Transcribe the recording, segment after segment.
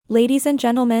Ladies and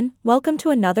gentlemen, welcome to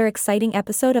another exciting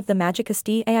episode of the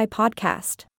magicast.ai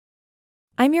podcast.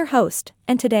 I'm your host,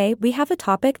 and today we have a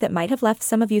topic that might have left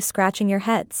some of you scratching your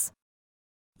heads.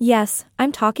 Yes,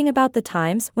 I'm talking about the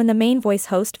times when the main voice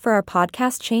host for our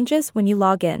podcast changes when you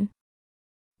log in.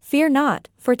 Fear not,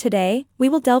 for today, we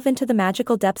will delve into the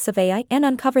magical depths of AI and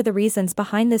uncover the reasons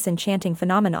behind this enchanting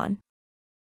phenomenon.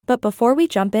 But before we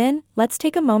jump in, let's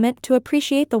take a moment to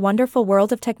appreciate the wonderful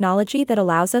world of technology that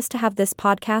allows us to have this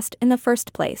podcast in the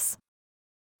first place.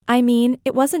 I mean,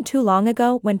 it wasn't too long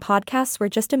ago when podcasts were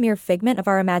just a mere figment of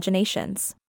our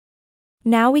imaginations.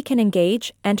 Now we can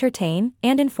engage, entertain,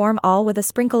 and inform all with a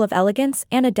sprinkle of elegance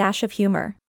and a dash of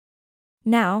humor.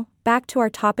 Now, back to our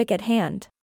topic at hand.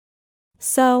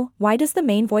 So, why does the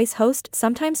main voice host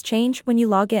sometimes change when you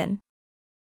log in?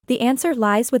 The answer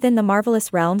lies within the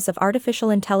marvelous realms of artificial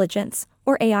intelligence,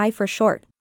 or AI for short.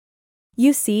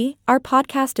 You see, our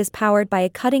podcast is powered by a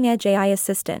cutting-edge AI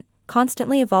assistant,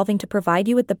 constantly evolving to provide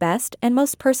you with the best and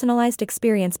most personalized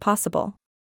experience possible.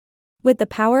 With the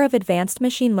power of advanced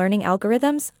machine learning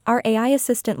algorithms, our AI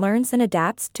assistant learns and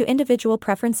adapts to individual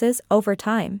preferences over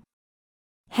time.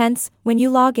 Hence, when you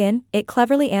log in, it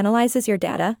cleverly analyzes your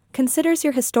data, considers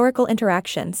your historical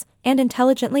interactions, and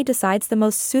intelligently decides the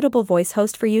most suitable voice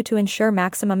host for you to ensure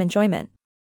maximum enjoyment.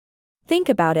 Think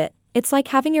about it, it's like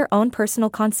having your own personal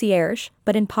concierge,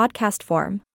 but in podcast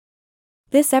form.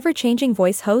 This ever-changing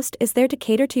voice host is there to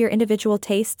cater to your individual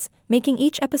tastes, making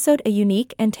each episode a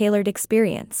unique and tailored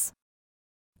experience.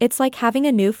 It's like having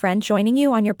a new friend joining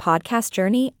you on your podcast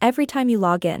journey every time you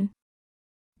log in.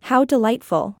 How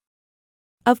delightful!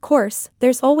 Of course,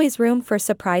 there's always room for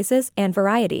surprises and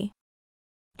variety.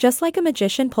 Just like a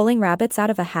magician pulling rabbits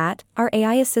out of a hat, our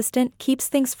AI assistant keeps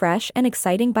things fresh and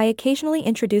exciting by occasionally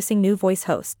introducing new voice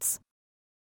hosts.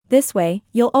 This way,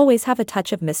 you'll always have a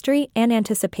touch of mystery and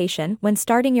anticipation when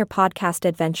starting your podcast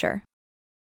adventure.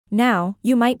 Now,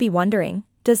 you might be wondering,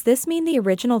 does this mean the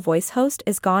original voice host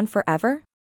is gone forever?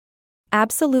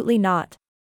 Absolutely not.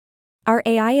 Our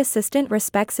AI assistant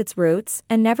respects its roots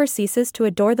and never ceases to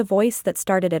adore the voice that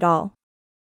started it all.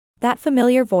 That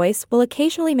familiar voice will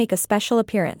occasionally make a special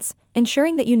appearance,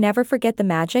 ensuring that you never forget the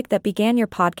magic that began your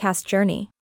podcast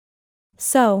journey.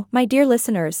 So, my dear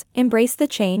listeners, embrace the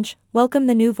change, welcome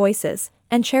the new voices,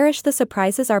 and cherish the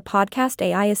surprises our podcast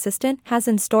AI assistant has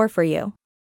in store for you.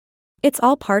 It's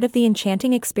all part of the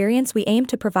enchanting experience we aim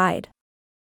to provide.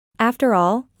 After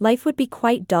all, life would be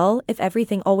quite dull if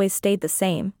everything always stayed the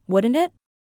same, wouldn't it?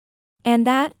 And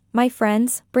that, my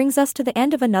friends, brings us to the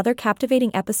end of another captivating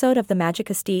episode of the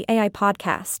magicast.ai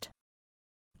podcast.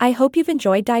 I hope you've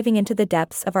enjoyed diving into the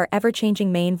depths of our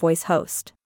ever-changing main voice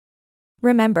host.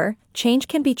 Remember, change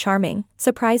can be charming,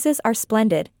 surprises are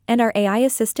splendid, and our AI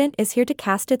assistant is here to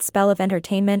cast its spell of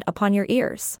entertainment upon your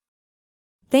ears.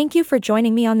 Thank you for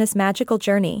joining me on this magical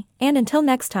journey, and until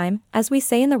next time, as we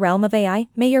say in the realm of AI,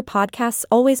 may your podcasts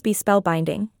always be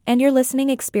spellbinding, and your listening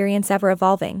experience ever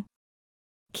evolving.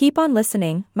 Keep on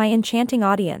listening, my enchanting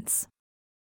audience.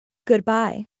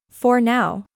 Goodbye. For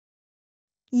now.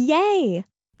 Yay!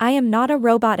 I am not a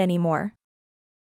robot anymore.